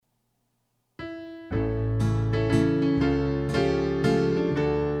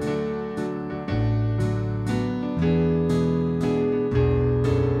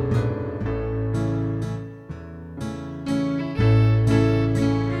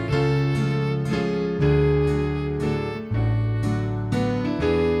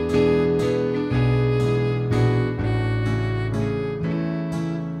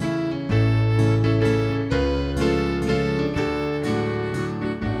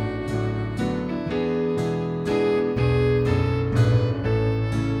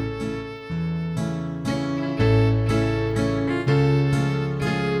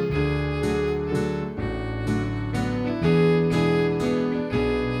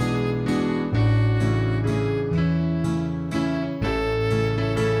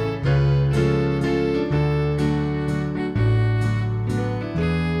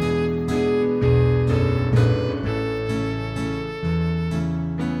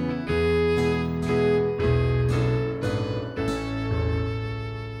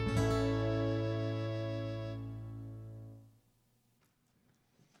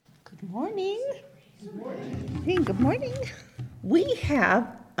exciting. We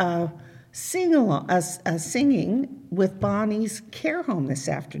have a singing with Bonnie's Care Home this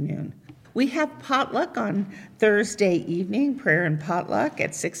afternoon. We have potluck on Thursday evening, prayer and potluck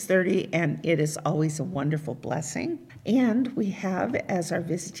at 6:30, and it is always a wonderful blessing. And we have as our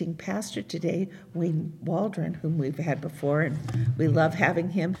visiting pastor today, Wayne Waldron, whom we've had before, and we love having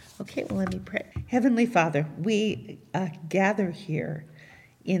him. Okay, well, let me pray. Heavenly Father, we gather here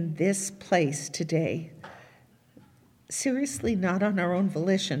in this place today, seriously not on our own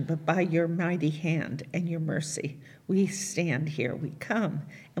volition, but by your mighty hand and your mercy. We stand here, we come,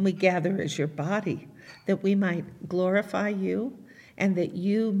 and we gather as your body, that we might glorify you and that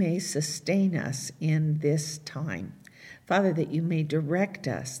you may sustain us in this time. Father, that you may direct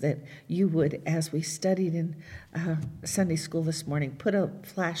us, that you would, as we studied in Sunday school this morning, put a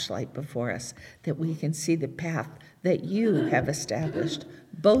flashlight before us, that we can see the path that you have established,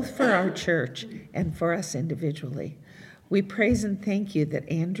 both for our church and for us individually. We praise and thank you that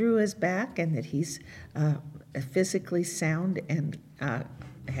Andrew is back and that he's physically sound and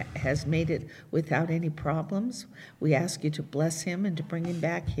has made it without any problems. We ask you to bless him and to bring him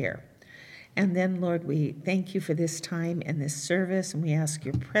back here. And then, Lord, we thank you for this time and this service, and we ask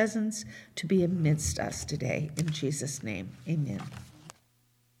your presence to be amidst us today. In Jesus' name, amen.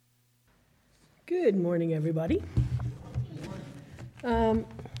 Good morning, everybody.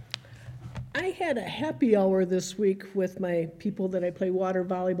 I had a happy hour this week with my people that I play water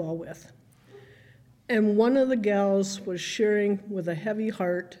volleyball with. And one of the gals was sharing with a heavy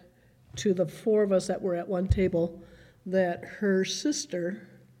heart to the four of us that were at one table that her sister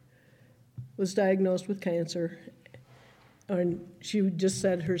was diagnosed with cancer, and she just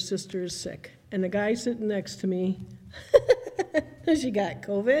said her sister is sick. And the guy sitting next to me, she got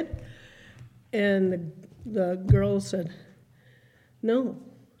COVID, and the girl said, no,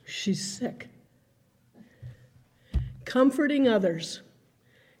 she's sick. Comforting others.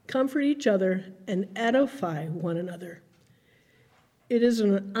 Comfort each other and edify one another. It is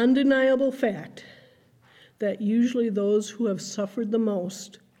an undeniable fact that usually those who have suffered the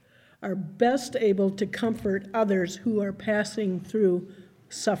most are best able to comfort others who are passing through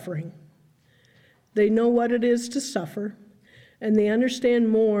suffering. They know what it is to suffer, and they understand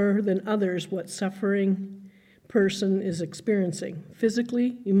more than others what suffering person is experiencing,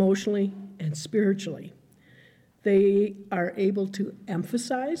 physically, emotionally, and spiritually. They are able to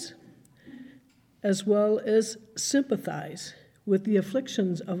emphasize as well as sympathize with the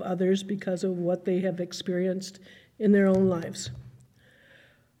afflictions of others because of what they have experienced in their own lives.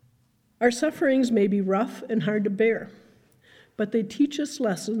 Our sufferings may be rough and hard to bear, but they teach us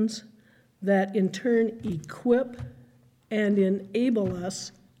lessons that in turn equip and enable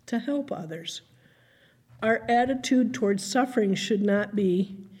us to help others. Our attitude towards suffering should not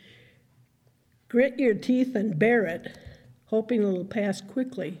be grit your teeth and bear it, hoping it'll pass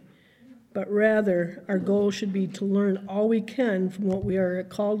quickly, but rather our goal should be to learn all we can from what we are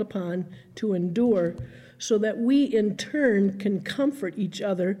called upon to endure, so that we in turn can comfort each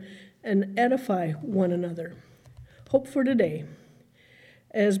other and edify one another. Hope for today.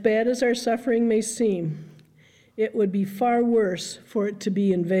 As bad as our suffering may seem, it would be far worse for it to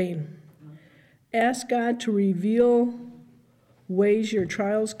be in vain. Ask God to reveal ways your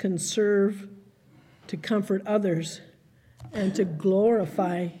trials can serve to comfort others and to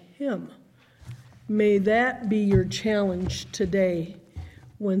glorify Him. May that be your challenge today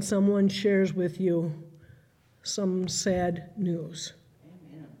when someone shares with you some sad news.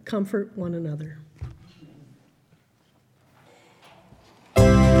 Amen. Comfort one another.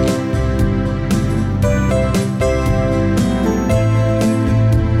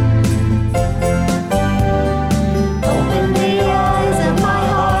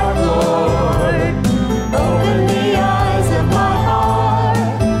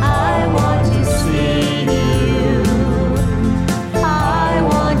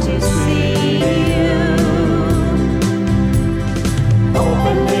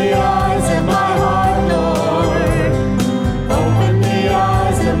 Open the eyes of my heart.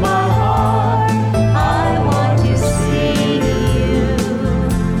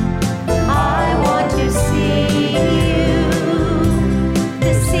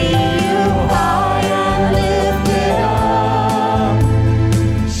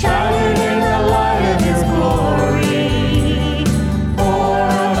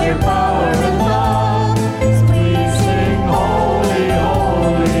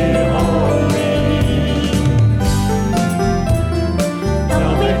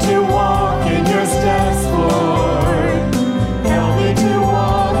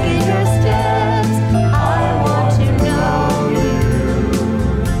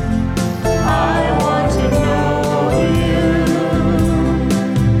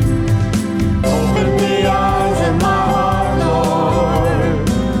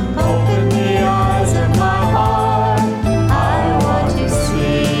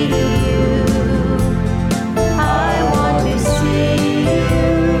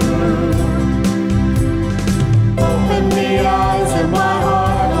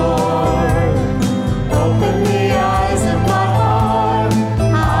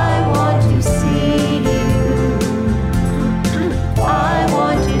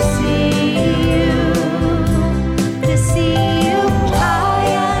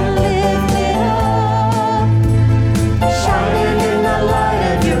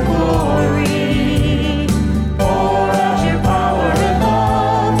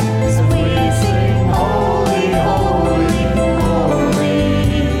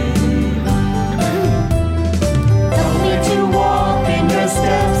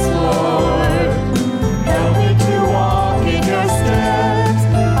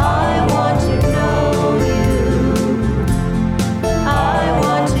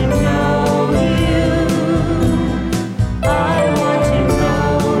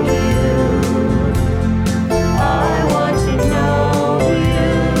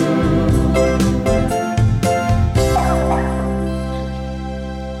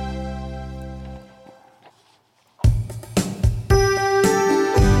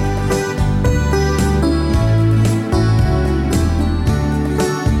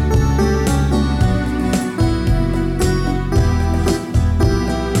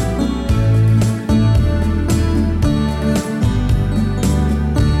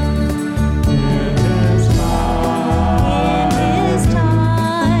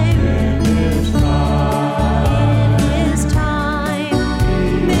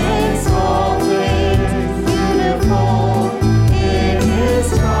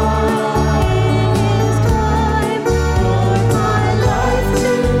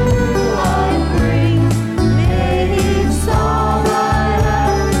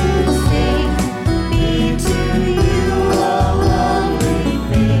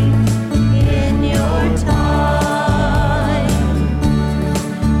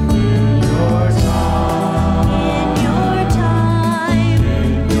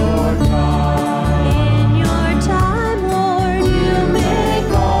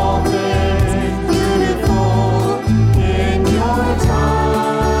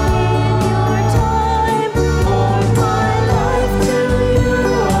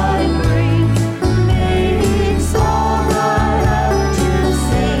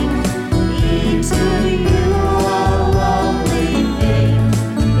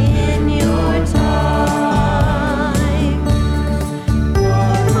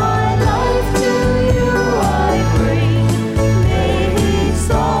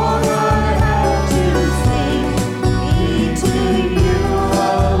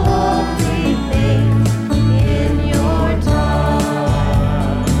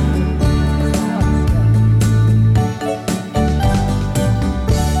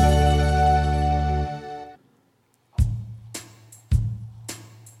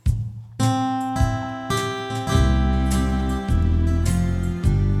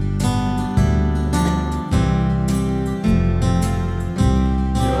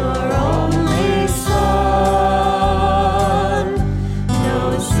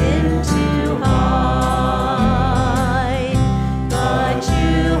 sin to hide, but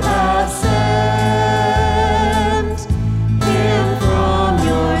you have sent him from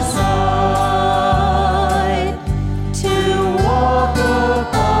your side to walk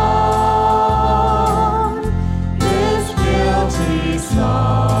upon this guilty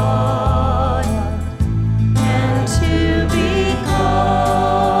sod and to become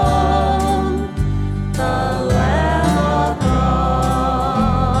the Lamb of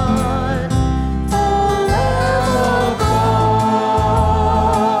God, the Lamb of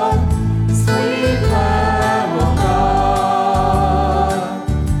God, sweet Lamb of God.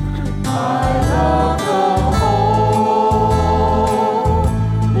 I love the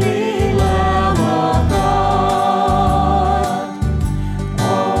holy Lamb of God.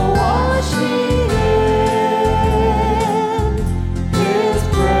 Oh, wash me in his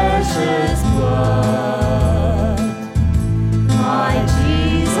precious blood, my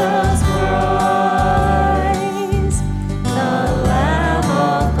Jesus Christ, the Lamb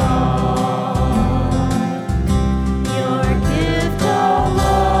of God. Your gift of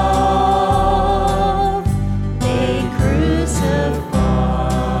love they crucified.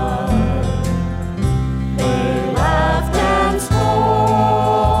 They laughed and scorned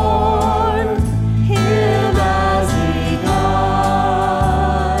him as he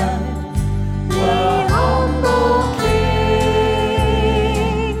died. The humble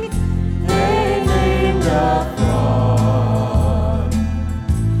King they named a fraud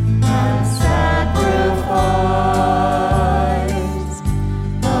and sacrificed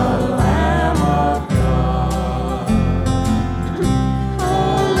the Lamb of God. The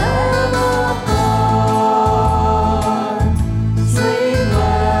Lamb of God, sweet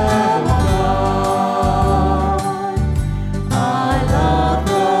Lamb of God. I love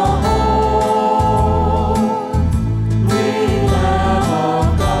the holy Lamb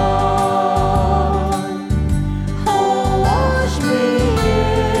of God. Oh, wash me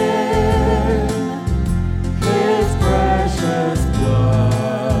in his precious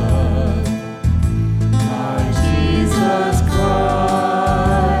blood, my Jesus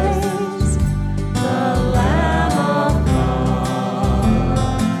Christ, the Lamb of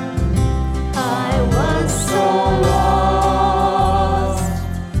God. I was so lost,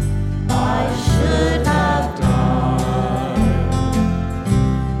 I should have died,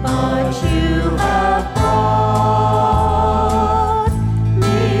 but you have brought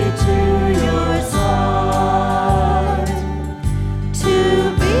me to your side to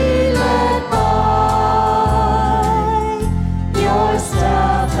be led by your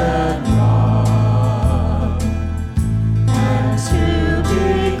staff and rod, and to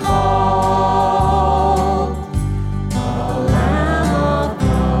be called the Lamb of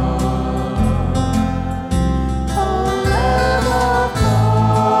God, the Lamb of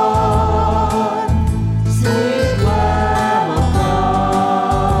God, sweet Lamb of God.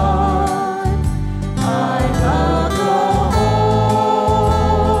 I love the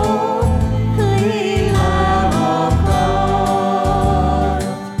holy Lamb of God.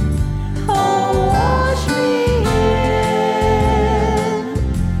 Oh, wash me in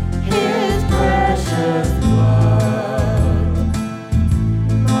his precious blood,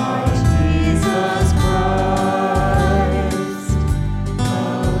 my Jesus Christ, the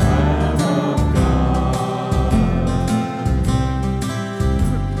Lamb of God.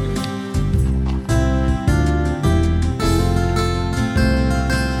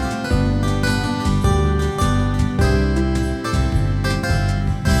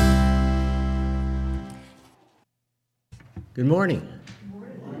 Good morning.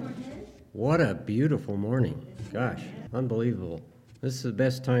 What a beautiful morning. Gosh, unbelievable. This is the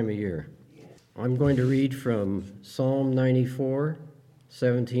best time of year. I'm going to read from Psalm 94,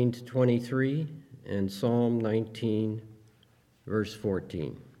 17 to 23, and Psalm 19, verse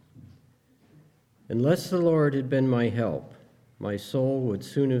 14. Unless the Lord had been my help, my soul would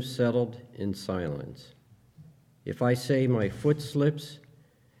soon have settled in silence. If I say my foot slips,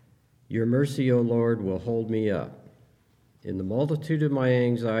 your mercy, O Lord, will hold me up. In the multitude of my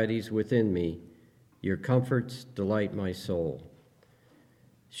anxieties within me, your comforts delight my soul.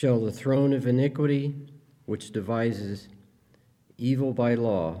 Shall the throne of iniquity, which devises evil by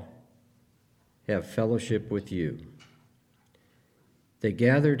law, have fellowship with you? They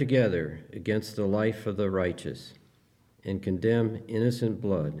gather together against the life of the righteous and condemn innocent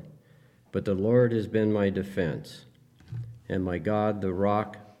blood, but the Lord has been my defense, and my God the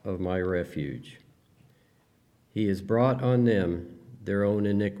rock of my refuge. He has brought on them their own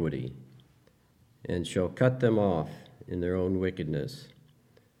iniquity, and shall cut them off in their own wickedness.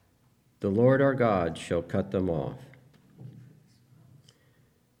 The Lord our God shall cut them off.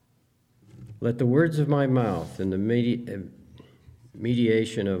 Let the words of my mouth and the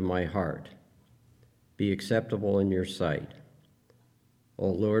mediation of my heart be acceptable in your sight, O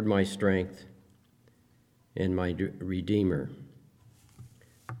Lord, my strength and my Redeemer.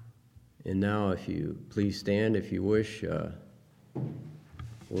 And now, if you please stand, if you wish,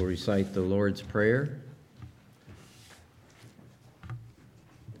 we'll recite the Lord's Prayer.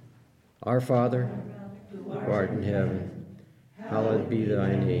 Our Father, who art in heaven, hallowed be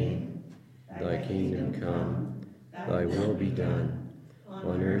thy name. Thy kingdom come, thy will be done,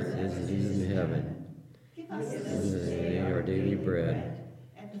 on earth as it is in heaven. Give us this day our daily bread,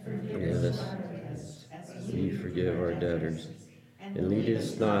 and forgive us as we forgive our debtors. And lead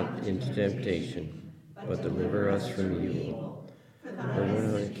us not into temptation, but deliver us from evil. For thine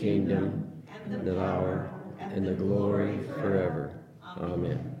is the kingdom, and the power, and the glory forever.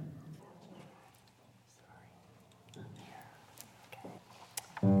 Amen.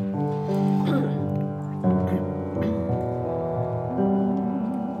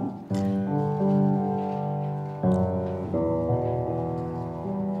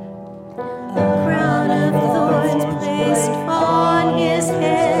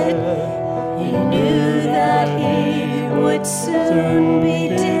 Soon be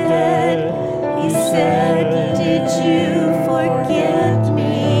dead. He said, did you forget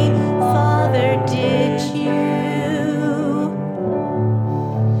me, Father, did you?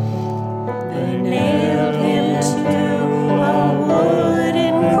 They nailed him to a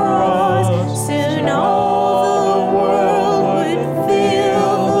wooden cross. Soon all the world would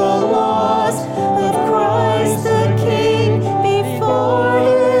feel the loss of Christ the King before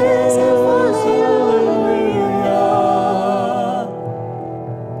his hallelujah.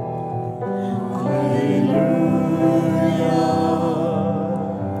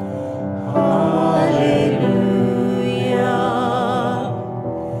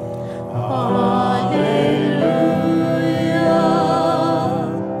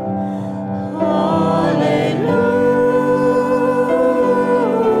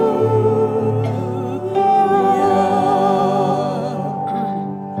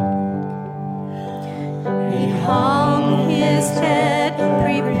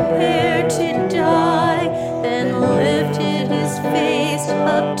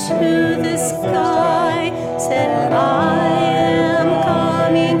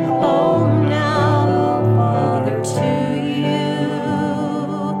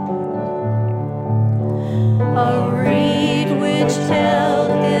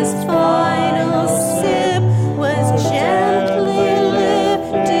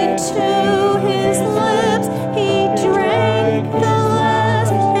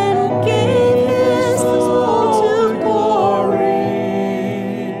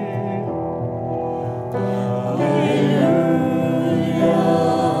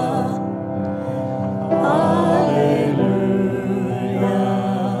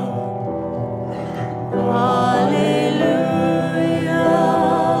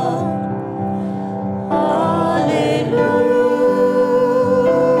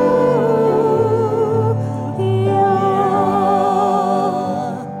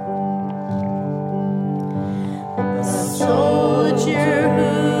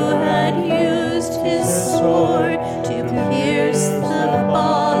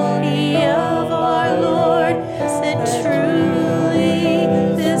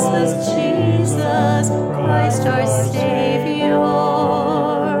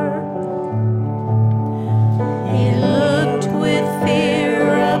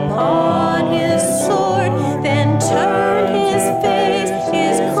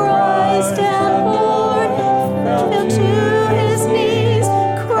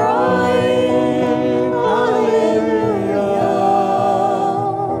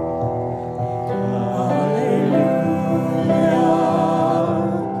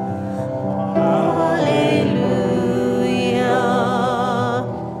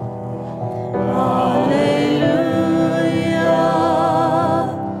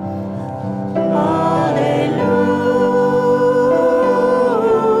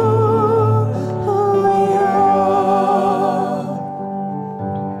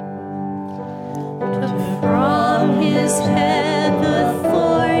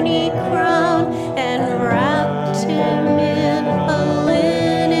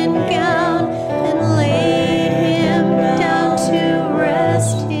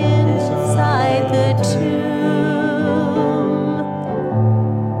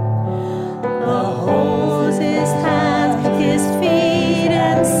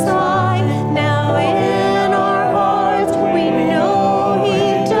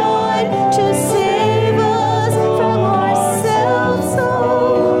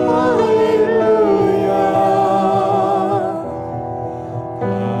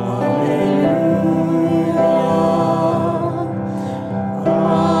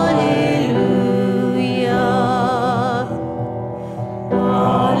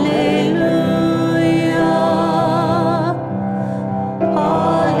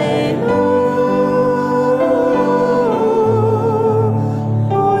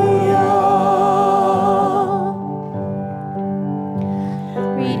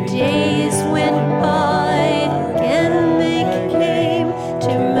 days went by, again they came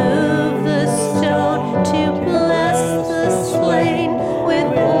to move the stone, to bless the slain with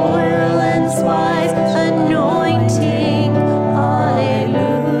oil and spice, anointing.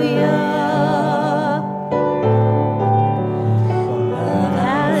 Hallelujah.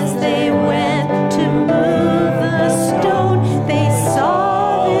 As they went to move the stone, they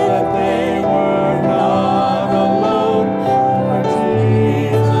saw that they were not alone. For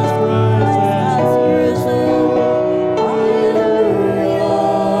Jesus Christ has risen. Hallelujah.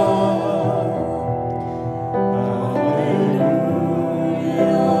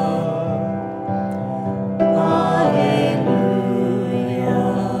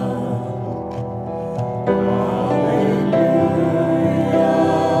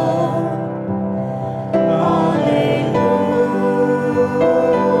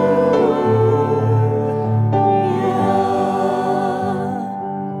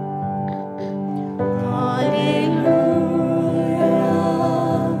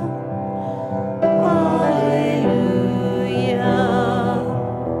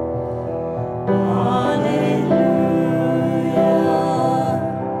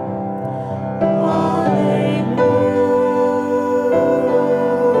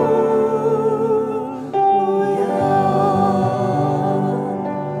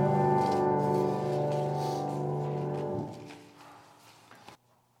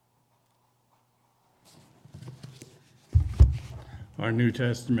 Our New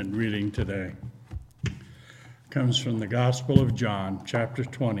Testament reading today comes from the Gospel of John, chapter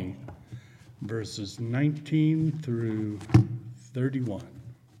 20, verses 19 through 31.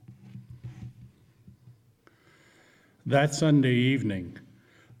 That Sunday evening,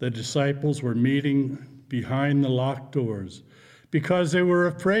 the disciples were meeting behind the locked doors because they were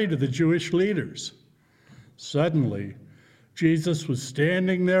afraid of the Jewish leaders. Suddenly, Jesus was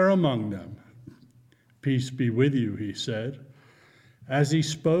standing there among them. "Peace be with you," he said. As he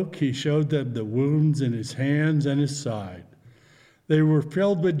spoke, he showed them the wounds in his hands and his side. They were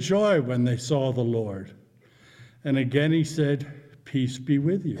filled with joy when they saw the Lord. And again he said, "Peace be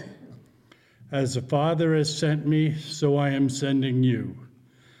with you. As the Father has sent me, so I am sending you."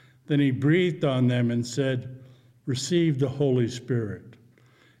 Then he breathed on them and said, "Receive the Holy Spirit.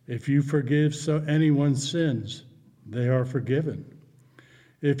 If you forgive anyone's sins, they are forgiven.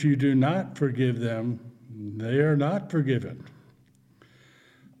 If you do not forgive them, they are not forgiven."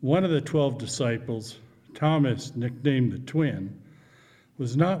 One of the 12 disciples, Thomas, nicknamed the Twin,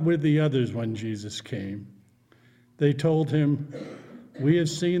 was not with the others when Jesus came. They told him, "We have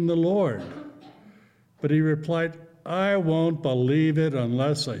seen the Lord." But he replied, "I won't believe it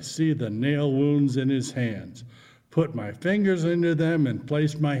unless I see the nail wounds in his hands, put my fingers into them, and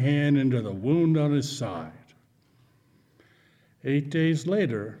place my hand into the wound on his side." 8 days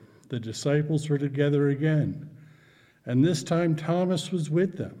later, the disciples were together again, and this time Thomas was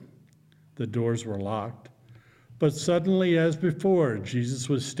with them. The doors were locked, but suddenly, as before, Jesus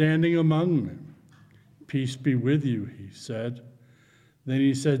was standing among them. "Peace be with you," he said. Then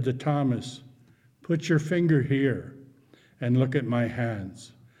he said to Thomas, "Put your finger here and look at my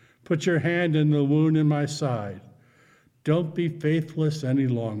hands. Put your hand in the wound in my side. Don't be faithless any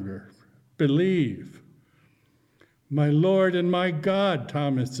longer. Believe." "My Lord and my God,"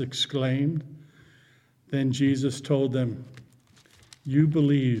 Thomas exclaimed. Then Jesus told them, "You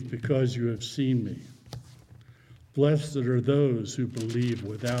believe because you have seen me. Blessed are those who believe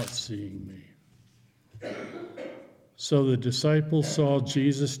without seeing me." So the disciples saw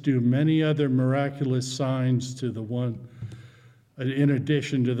Jesus do many other miraculous signs in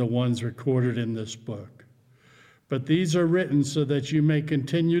addition to the ones recorded in this book. But these are written so that you may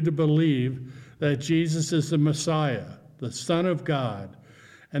continue to believe that Jesus is the Messiah, the Son of God,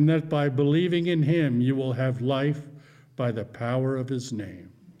 and that by believing in him you will have life by the power of his name.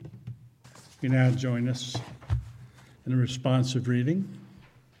 You now join us in a responsive reading.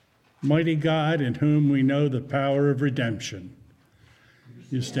 Mighty God, in whom we know the power of redemption,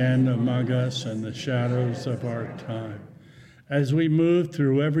 you stand among us in the shadows of our time. As we move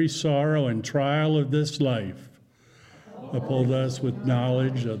through every sorrow and trial of this life, uphold us with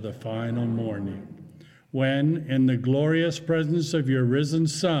knowledge of the final morning, when, in the glorious presence of your risen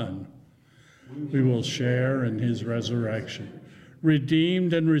Son, we will share in his resurrection,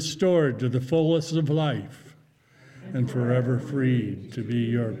 redeemed and restored to the fullest of life, and forever freed to be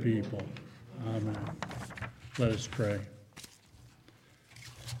your people. Amen. Let us pray.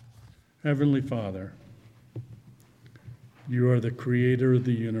 Heavenly Father, you are the creator of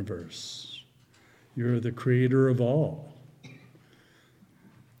the universe. You are the creator of all.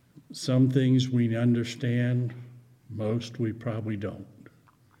 Some things we understand, most we probably don't.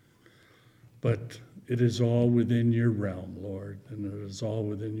 But it is all within your realm, Lord, and it is all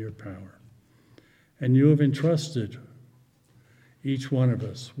within your power. And you have entrusted each one of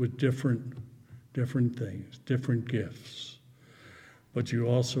us with different things, different gifts. But you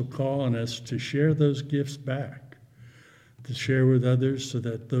also call on us to share those gifts back, to share with others so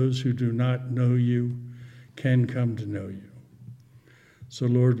that those who do not know you can come to know you. So,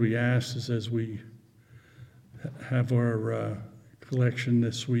 Lord, we ask this as we have our collection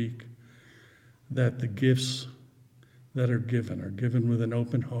this week, that the gifts that are given with an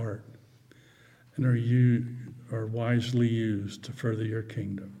open heart and are wisely used to further your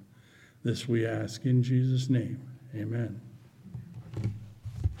kingdom. This we ask in Jesus' name. Amen.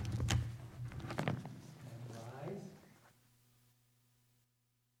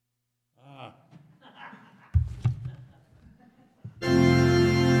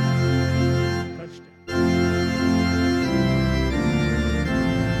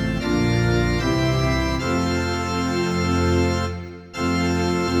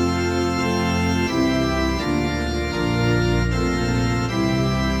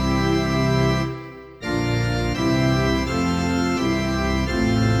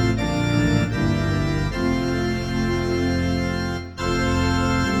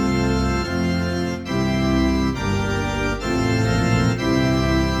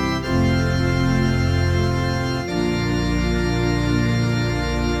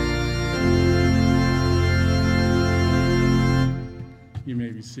 You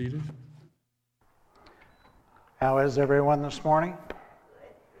may be seated. How is everyone this morning?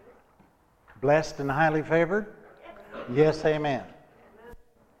 Blessed and highly favored? Yes, amen.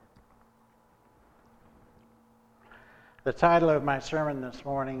 The title of my sermon this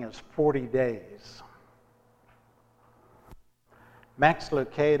morning is 40 Days. Max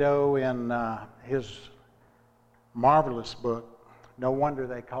Lucado, in his marvelous book, No Wonder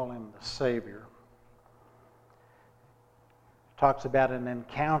They Call Him the Savior, talks about an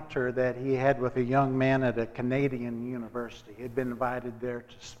encounter that he had with a young man at a Canadian university. He had been invited there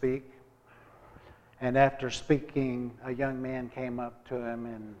to speak. And after speaking, a young man came up to him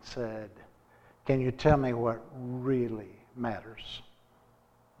and said, "Can you tell me what really matters?"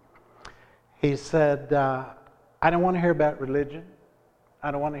 He said, "I don't want to hear about religion. I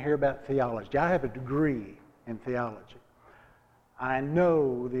don't want to hear about theology. I have a degree in theology. I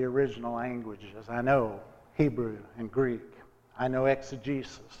know the original languages. I know Hebrew and Greek. I know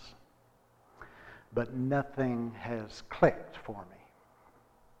exegesis, but nothing has clicked for me."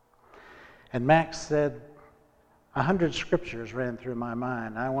 And Max said, 100 scriptures ran through my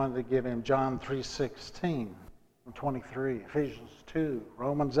mind. I wanted to give him John 3:16, 23, Ephesians 2,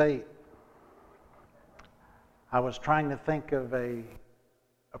 Romans 8. I was trying to think of an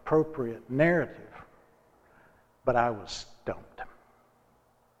appropriate narrative, but I was stumped.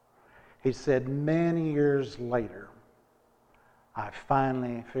 He said, many years later, I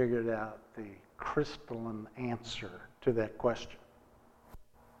finally figured out the crystalline answer to that question.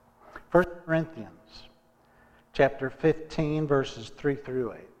 1 Corinthians chapter 15, verses 3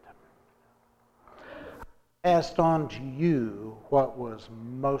 through 8. Passed on to you what was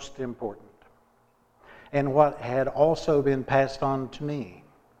most important, and what had also been passed on to me.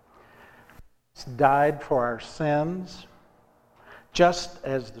 He died for our sins, just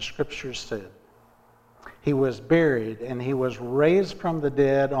as the Scriptures said. He was buried, and he was raised from the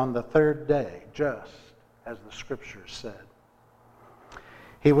dead on the third day, just as the Scriptures said.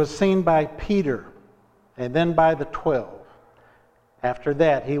 He was seen by Peter, and then by the 12. After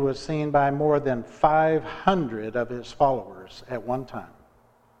that, he was seen by more than 500 of his followers at one time,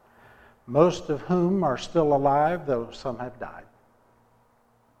 most of whom are still alive, though some have died.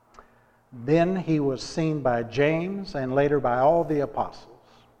 Then he was seen by James, and later by all the apostles.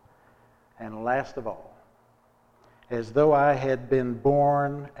 And last of all, as though I had been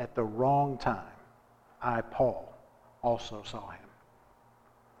born at the wrong time, I, Paul, also saw him.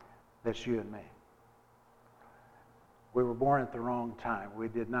 That's you and me. We were born at the wrong time. We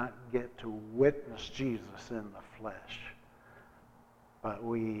did not get to witness Jesus in the flesh. But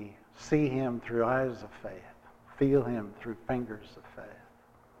we see him through eyes of faith, feel him through fingers of faith.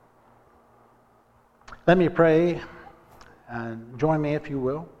 Let me pray, and join me if you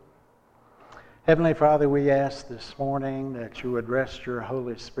will. Heavenly Father, we ask this morning that you would rest your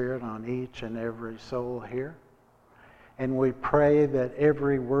Holy Spirit on each and every soul here. And we pray that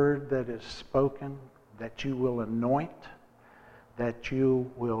every word that is spoken, that you will anoint, that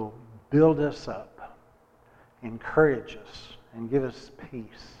you will build us up, encourage us, and give us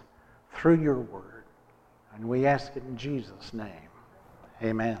peace through your word. And we ask it in Jesus' name.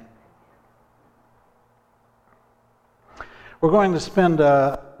 Amen. We're going to spend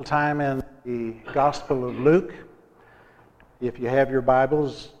a little time in the Gospel of Luke. If you have your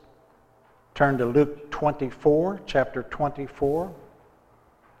Bibles, turn to Luke 24, chapter 24,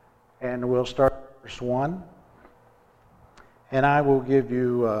 and we'll start at verse 1. And I will give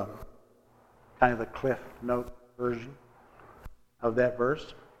you kind of the Cliff Note version of that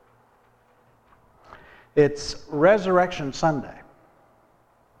verse. It's Resurrection Sunday.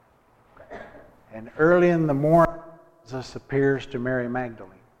 And early in the morning, Jesus appears to Mary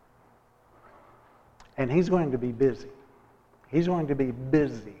Magdalene. And he's going to be busy. He's going to be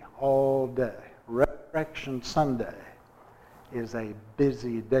busy all day. Resurrection Sunday is a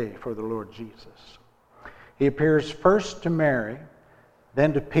busy day for the Lord Jesus. He appears first to Mary,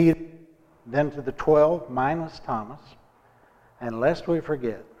 then to Peter, then to the 12 minus Thomas, and lest we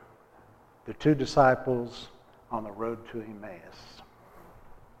forget, the 2 disciples on the road to Emmaus.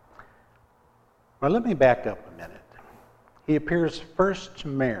 Well, let me back up a minute. He appears first to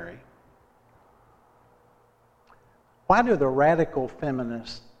Mary. Why do the radical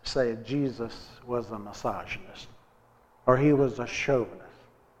feminists say Jesus was a misogynist or he was a chauvinist?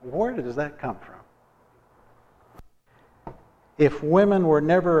 Where does that come from? If women were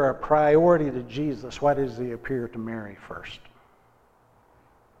never a priority to Jesus, why does he appear to Mary first?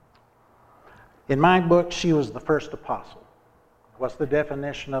 In my book, she was the first apostle. What's the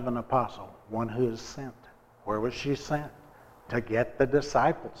definition of an apostle? One who is sent. Where was she sent? To get the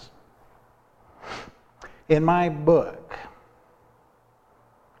disciples. In my book,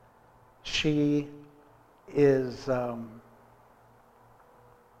 she is, I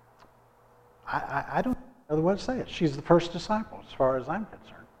don't know what to say it. She's the first disciple as far as I'm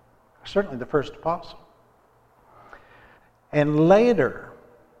concerned. Certainly the first apostle. And later,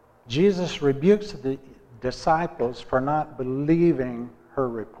 Jesus rebukes the disciples for not believing her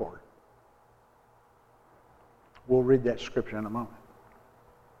report. We'll read that scripture in a moment.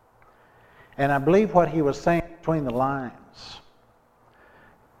 And I believe what he was saying between the lines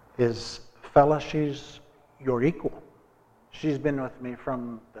is, fella, she's your equal. She's been with me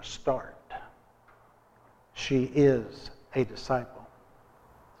from the start. She is a disciple.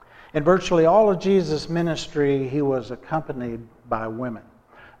 In virtually all of Jesus' ministry, he was accompanied by women.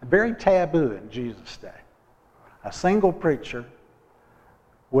 Very taboo in Jesus' day. A single preacher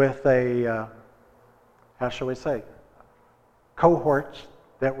with a, how shall we say, cohorts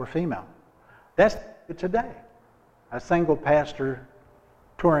that were female. That's today. A single pastor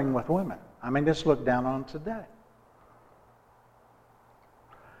touring with women. I mean, just look down on today.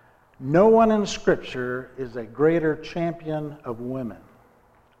 No one in Scripture is a greater champion of women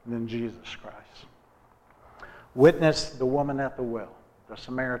than Jesus Christ. Witness the woman at the well, the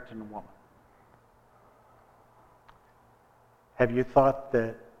Samaritan woman. Have you thought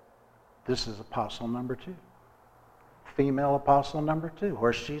that this is apostle number 2? Female apostle number 2,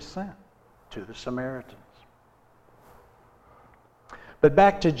 where she's sent to the Samaritans. But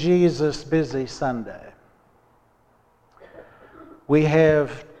back to Jesus' busy Sunday. We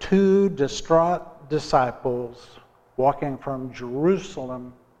have 2 distraught disciples walking from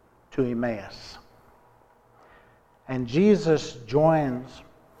Jerusalem to Emmaus. And Jesus joins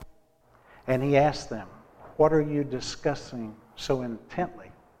and he asks them, "What are you discussing so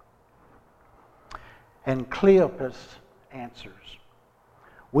intently?" And Cleopas answers.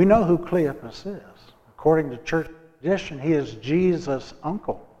 We know who Cleopas is. According to church tradition, he is Jesus'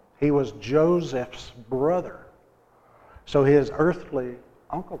 uncle. He was Joseph's brother. So his earthly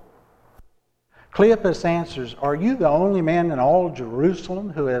uncle. Cleopas answers, "Are you the only man in all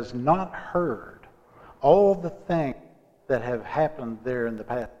Jerusalem who has not heard all the things that have happened there in the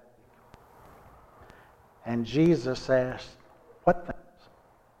past?" And Jesus asked, "What things?"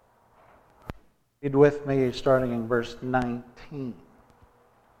 Read with me starting in verse 19.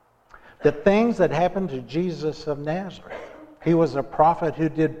 The things that happened to Jesus of Nazareth. He was a prophet who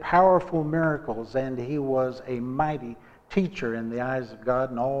did powerful miracles, and he was a mighty teacher in the eyes of God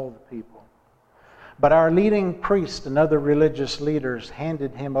and all the people. But our leading priests and other religious leaders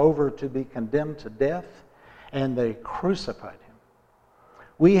handed him over to be condemned to death, and they crucified him.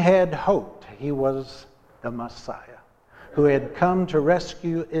 We had hoped he was the Messiah, who had come to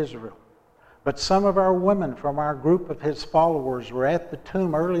rescue Israel. But some of our women from our group of his followers were at the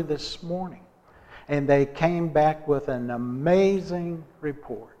tomb early this morning, and they came back with an amazing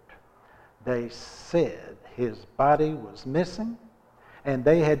report. They said his body was missing, and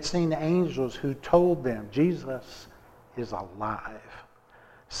they had seen angels who told them Jesus is alive.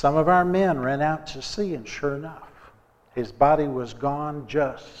 Some of our men ran out to see, and sure enough, his body was gone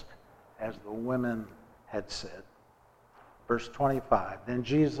just as the women had said. Verse 25, then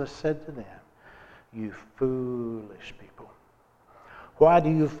Jesus said to them, "You foolish people, Why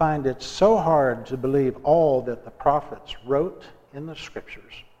do you find it so hard to believe all that the prophets wrote in the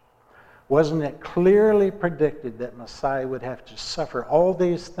Scriptures? Wasn't it clearly predicted that Messiah would have to suffer all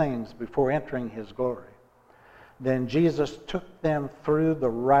these things before entering his glory? Then Jesus took them through the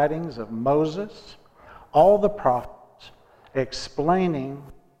writings of Moses, all the prophets, explaining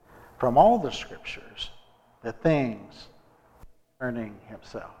from all the Scriptures the things concerning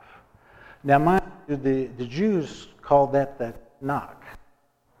himself. Now, mind you, the Jews called that the Tanakh.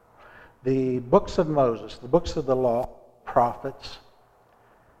 The books of Moses, the books of the law, prophets,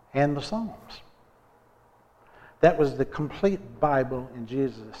 and the Psalms. That was the complete Bible in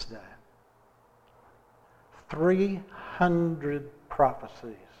Jesus' day. 300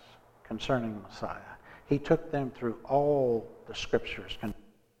 prophecies concerning the Messiah. He took them through all the Scriptures concerning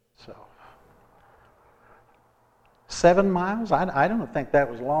himself. 7 miles? I don't think that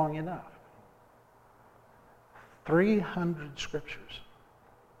was long enough. 300 Scriptures.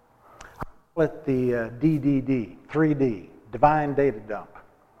 I call it the DDD, 3D, Divine Data Dump.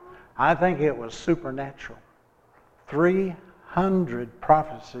 I think it was supernatural. 300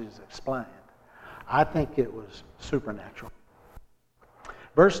 prophecies explained. I think it was supernatural.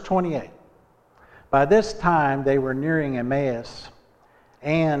 Verse 28. By this time they were nearing Emmaus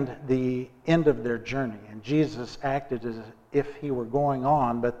and the end of their journey, and Jesus acted as if he were going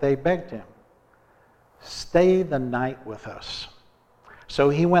on, but they begged him, "Stay the night with us." So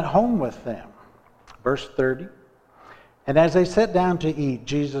he went home with them. Verse 30. And as they sat down to eat,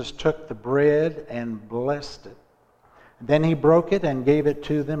 Jesus took the bread and blessed it. Then he broke it and gave it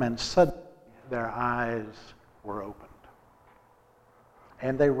to them, and suddenly their eyes were opened.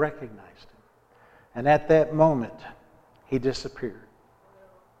 And they recognized him. And at that moment, he disappeared.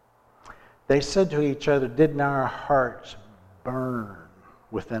 They said to each other, "Didn't our hearts burn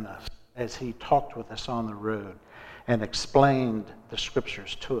within us as he talked with us on the road and explained the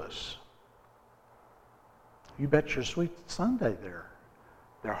Scriptures to us?" You bet your sweet Sunday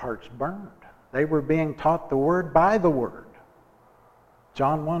their hearts burned. They were being taught the Word by the Word.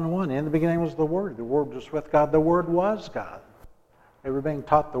 John 1:1, in the beginning was the Word. The Word was with God. The Word was God. They were being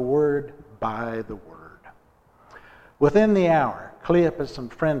taught the Word by the Word. Within the hour, Cleopas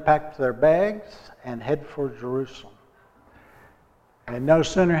and friend packed their bags and head for Jerusalem. And no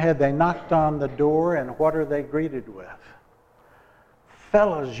sooner had they knocked on the door, and what are they greeted with?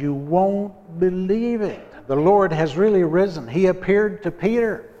 "Fellows, you won't believe it. The Lord has really risen. He appeared to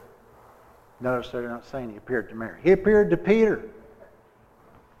Peter." Notice they're not saying he appeared to Mary. He appeared to Peter.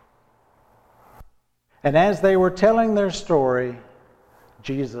 And as they were telling their story,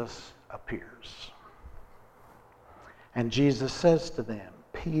 Jesus appears. And Jesus says to them,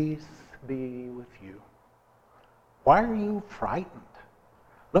 "Peace be with you. Why are you frightened?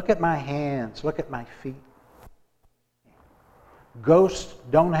 Look at my hands. Look at my feet. Ghosts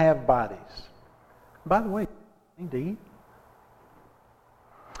don't have bodies." By the way, indeed.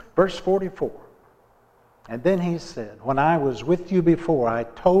 Verse 44. And then he said, "When I was with you before, I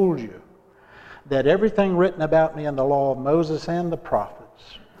told you that everything written about me in the law of Moses and the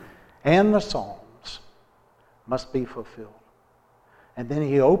prophets and the Psalms must be fulfilled." And then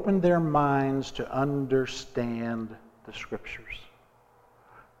he opened their minds to understand the Scriptures.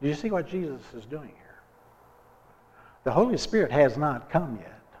 Do you see what Jesus is doing here? The Holy Spirit has not come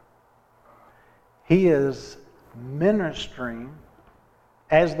yet. He is ministering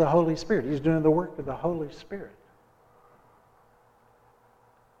as the Holy Spirit. He's doing the work of the Holy Spirit.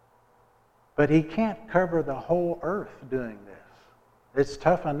 But he can't cover the whole earth doing this. It's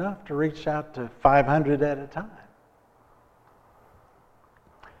tough enough to reach out to 500 at a time.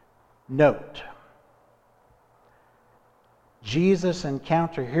 Note, Jesus'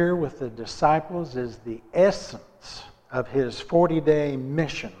 encounter here with the disciples is the essence of his 40-day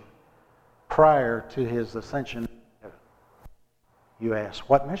mission prior to his ascension. You ask,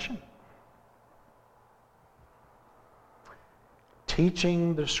 what mission?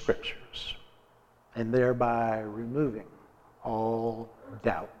 Teaching the Scriptures and thereby removing all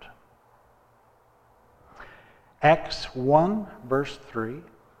doubt. Acts 1, verse 3.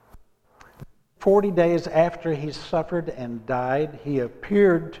 40 days after he suffered and died, he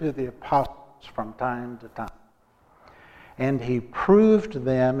appeared to the apostles from time to time. And he proved to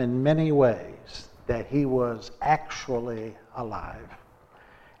them in many ways that he was actually alive.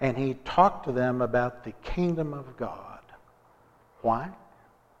 And he talked to them about the kingdom of God. Why?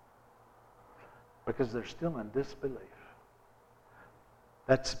 Because they're still in disbelief.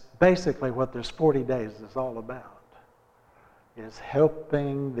 That's basically what this 40 days is all about, is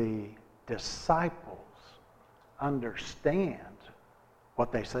helping the disciples understand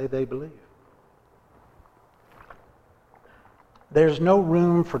what they say they believe. there's no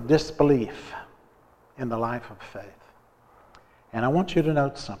room for disbelief in the life of faith. And I want you to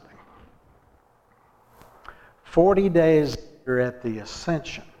note something. 40 days later at the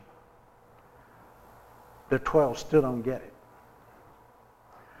ascension, the 12 still don't get it.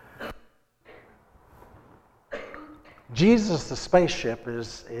 Jesus, the spaceship,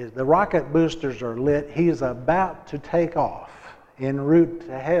 is the rocket boosters are lit. He's about to take off en route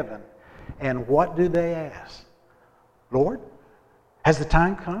to heaven. And what do they ask? Lord, has the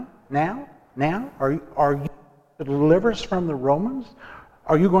time come? Now? Now? Are you to deliver us from the Romans?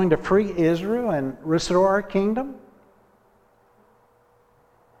 Are you going to free Israel and restore our kingdom?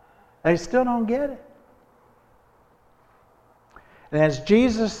 They still don't get it. And as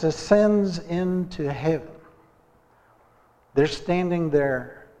Jesus ascends into heaven, they're standing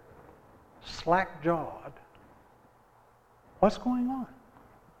there slack-jawed. What's going on?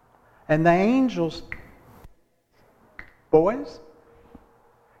 And the angels, boys,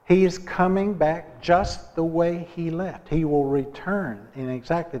 he is coming back just the way he left. He will return in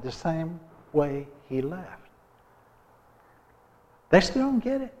exactly the same way he left. They still don't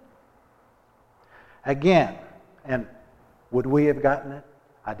get it. Again, and would we have gotten it?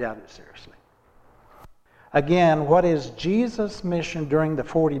 I doubt it seriously. Again, what is Jesus' mission during the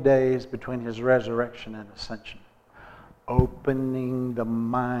 40 days between his resurrection and ascension? Opening the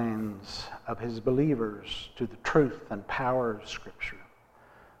minds of his believers to the truth and power of Scripture.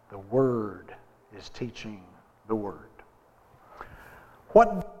 The Word is teaching the Word.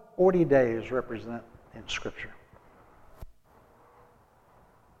 What 40 days represent in Scripture?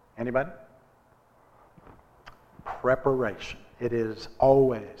 Anybody? Preparation. It is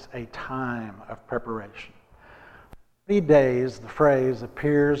always a time of preparation. 40 days, the phrase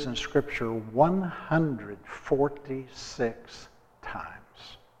appears in Scripture 146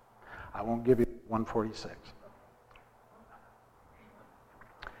 times. I won't give you 146.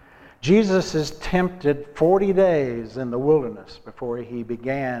 Jesus is tempted 40 days in the wilderness before he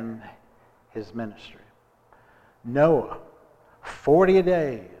began his ministry. Noah, 40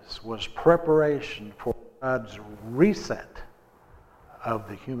 days was preparation for God's reset of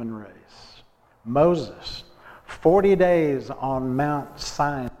the human race. Moses, 40 days on Mount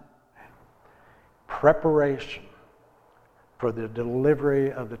Sinai, preparation for the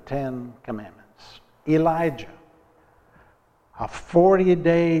delivery of the 10 Commandments. Elijah, a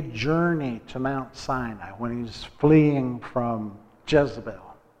 40-day journey to Mount Sinai when he's fleeing from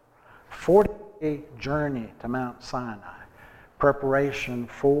Jezebel. 40-day journey to Mount Sinai. Preparation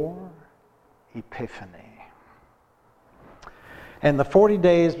for Epiphany. And the 40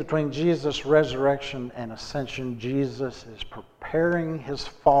 days between Jesus' resurrection and ascension, Jesus is preparing his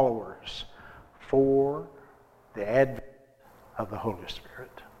followers for the advent of the Holy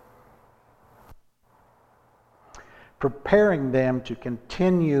Spirit. Preparing them to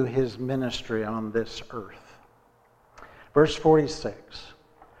continue his ministry on this earth. Verse 46,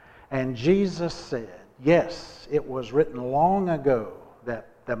 and Jesus said, yes, it was written long ago that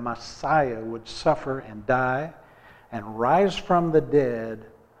the Messiah would suffer and die and rise from the dead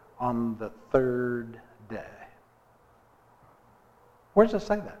on the third day. Where does it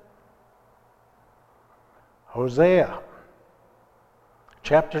say that? Hosea,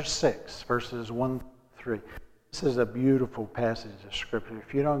 chapter 6, verses 1 through 3. This is a beautiful passage of Scripture.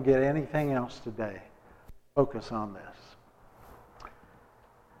 If you don't get anything else today, focus on this.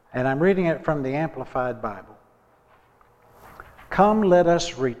 And I'm reading it from the Amplified Bible. Come, let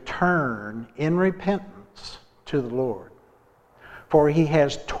us return in repentance to the Lord. For he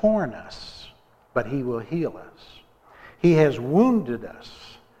has torn us, but he will heal us. He has wounded us,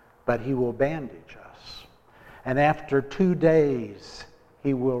 but he will bandage us. And after 2 days,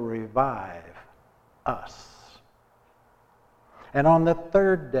 he will revive us. And on the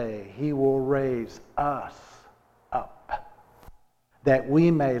third day, he will raise us up, that we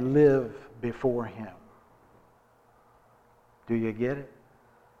may live before him. Do you get it?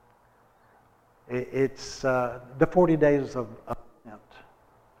 It's the 40 days of Lent.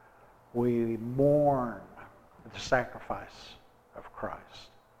 We mourn the sacrifice of Christ.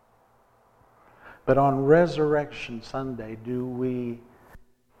 But on Resurrection Sunday, do we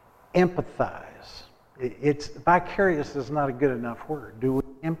empathize? It's vicarious is not a good enough word. Do we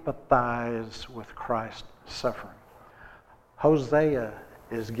empathize with Christ's suffering? Hosea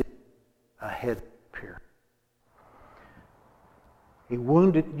is getting ahead here. He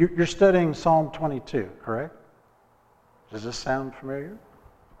wounded. You're studying Psalm 22, correct? Does this sound familiar?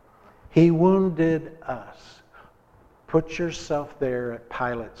 He wounded us. Put yourself there at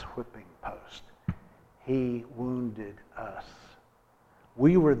Pilate's whipping post. He wounded us.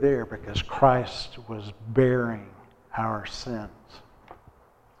 We were there because Christ was bearing our sins.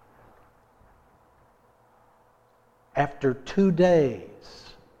 After 2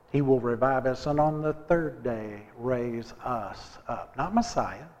 days, he will revive us, and on the third day, raise us up. Not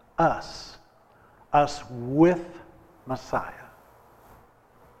Messiah, us. Us with Messiah.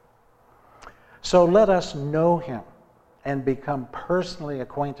 So let us know him and become personally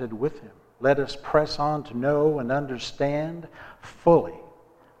acquainted with him. Let us press on to know and understand fully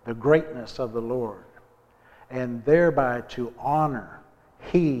the greatness of the Lord, and thereby to honor,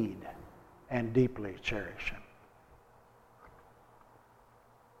 heed, and deeply cherish him.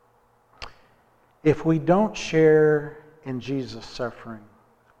 If we don't share in Jesus' suffering,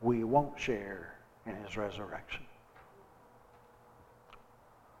 we won't share in his resurrection.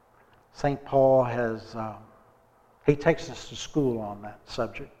 St. Paul he takes us to school on that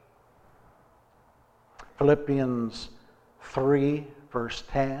subject. Philippians 3, verse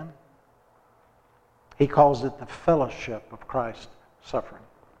 10, he calls it the fellowship of Christ's suffering.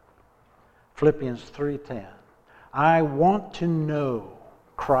 Philippians 3:10, I want to know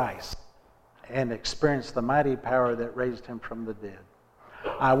Christ and experience the mighty power that raised him from the dead.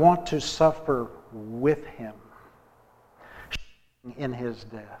 I want to suffer with him in his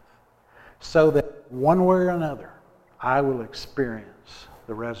death, so that one way or another, I will experience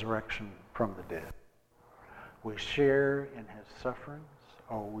the resurrection from the dead. We share in his sufferings,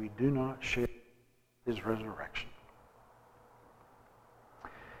 or we do not share his resurrection.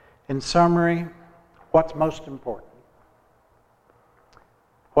 In summary, what's most important?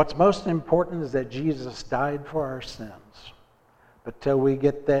 What's most important is that Jesus died for our sins. But till we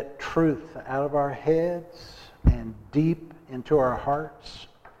get that truth out of our heads and deep into our hearts,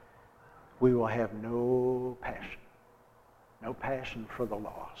 we will have no passion. No passion for the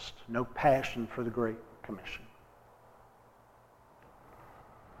lost. No passion for the Great Commission.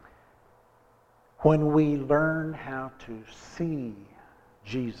 When we learn how to see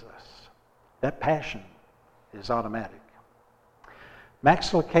Jesus, that passion is automatic.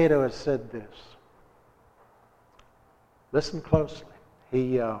 Max Lucado has said this. Listen closely.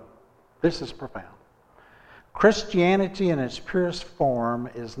 This is profound. Christianity in its purest form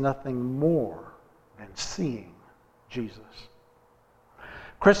is nothing more than seeing Jesus.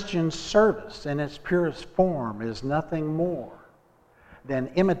 Christian service in its purest form is nothing more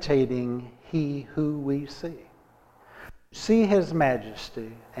than imitating he who we see. See his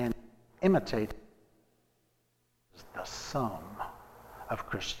majesty and imitate is the sum of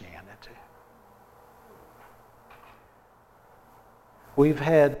Christianity. We've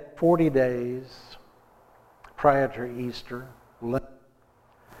had 40 days prior to Easter,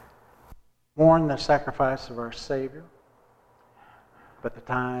 mourn the sacrifice of our Savior, but the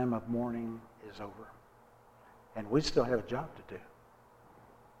time of mourning is over. And we still have a job to do.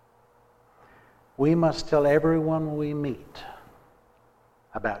 We must tell everyone we meet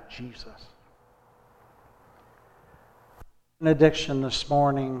about Jesus. Benediction this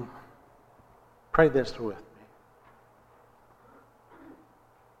morning, pray this with me.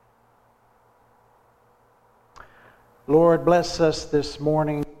 Lord, bless us this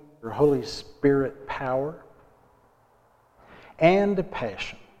morning with your Holy Spirit power and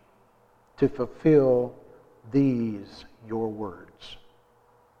passion to fulfill these your words.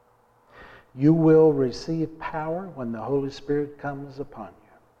 You will receive power when the Holy Spirit comes upon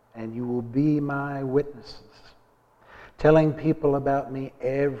you, and you will be my witnesses, telling people about me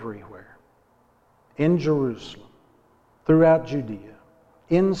everywhere, in Jerusalem, throughout Judea,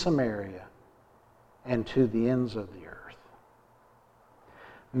 in Samaria, and to the ends of the earth.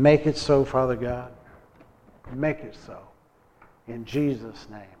 Make it so, Father God. Make it so. In Jesus'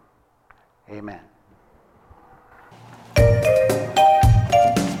 name, amen.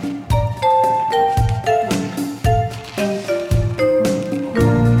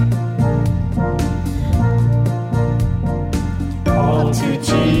 All to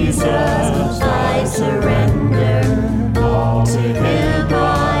Jesus I surrender. All to him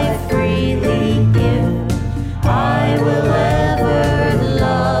I freely give. I will ever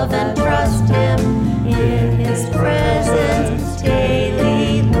love and trust him. In his presence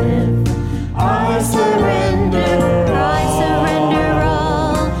daily live. I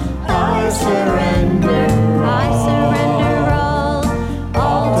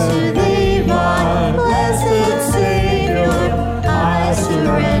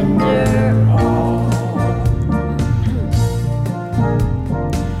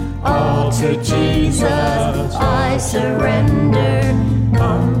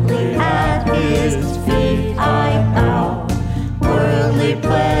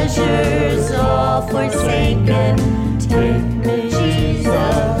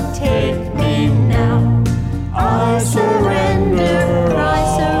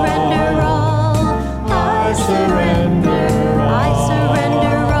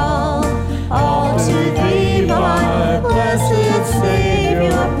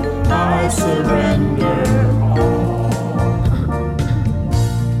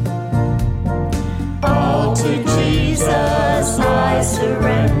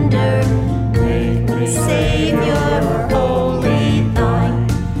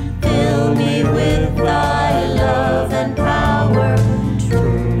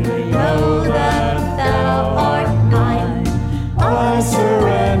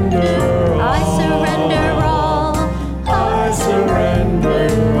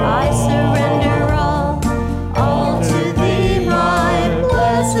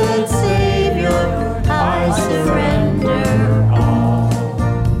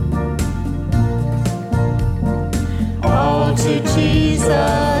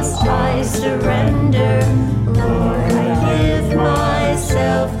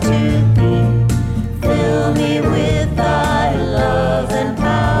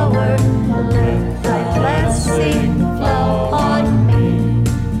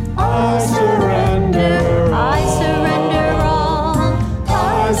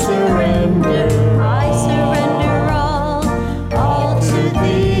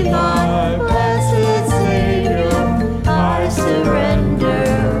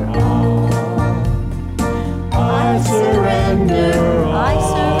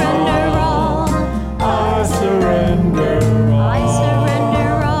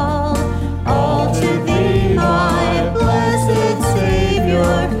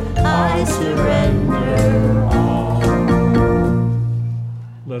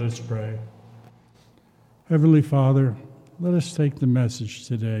Let us pray. Heavenly Father, let us take the message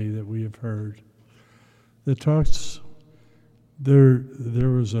today that we have heard that talks, there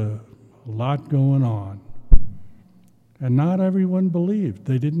was a lot going on, and not everyone believed.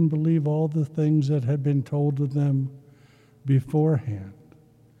 They didn't believe all the things that had been told to them beforehand.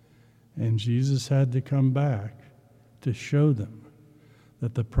 And Jesus had to come back to show them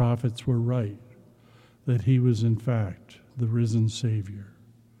that the prophets were right, that he was in fact the risen Savior.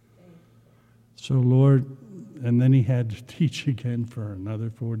 So Lord, and then he had to teach again for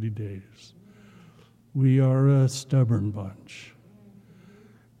another 40 days. We are a stubborn bunch.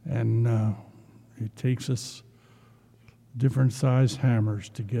 And it takes us different size hammers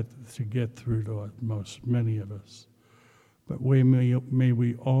to get through to it, many of us. But may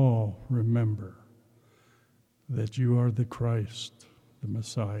we all remember that you are the Christ, the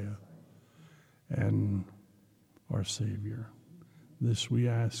Messiah, and our Savior. This we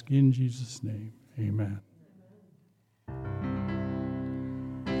ask in Jesus' name. Amen.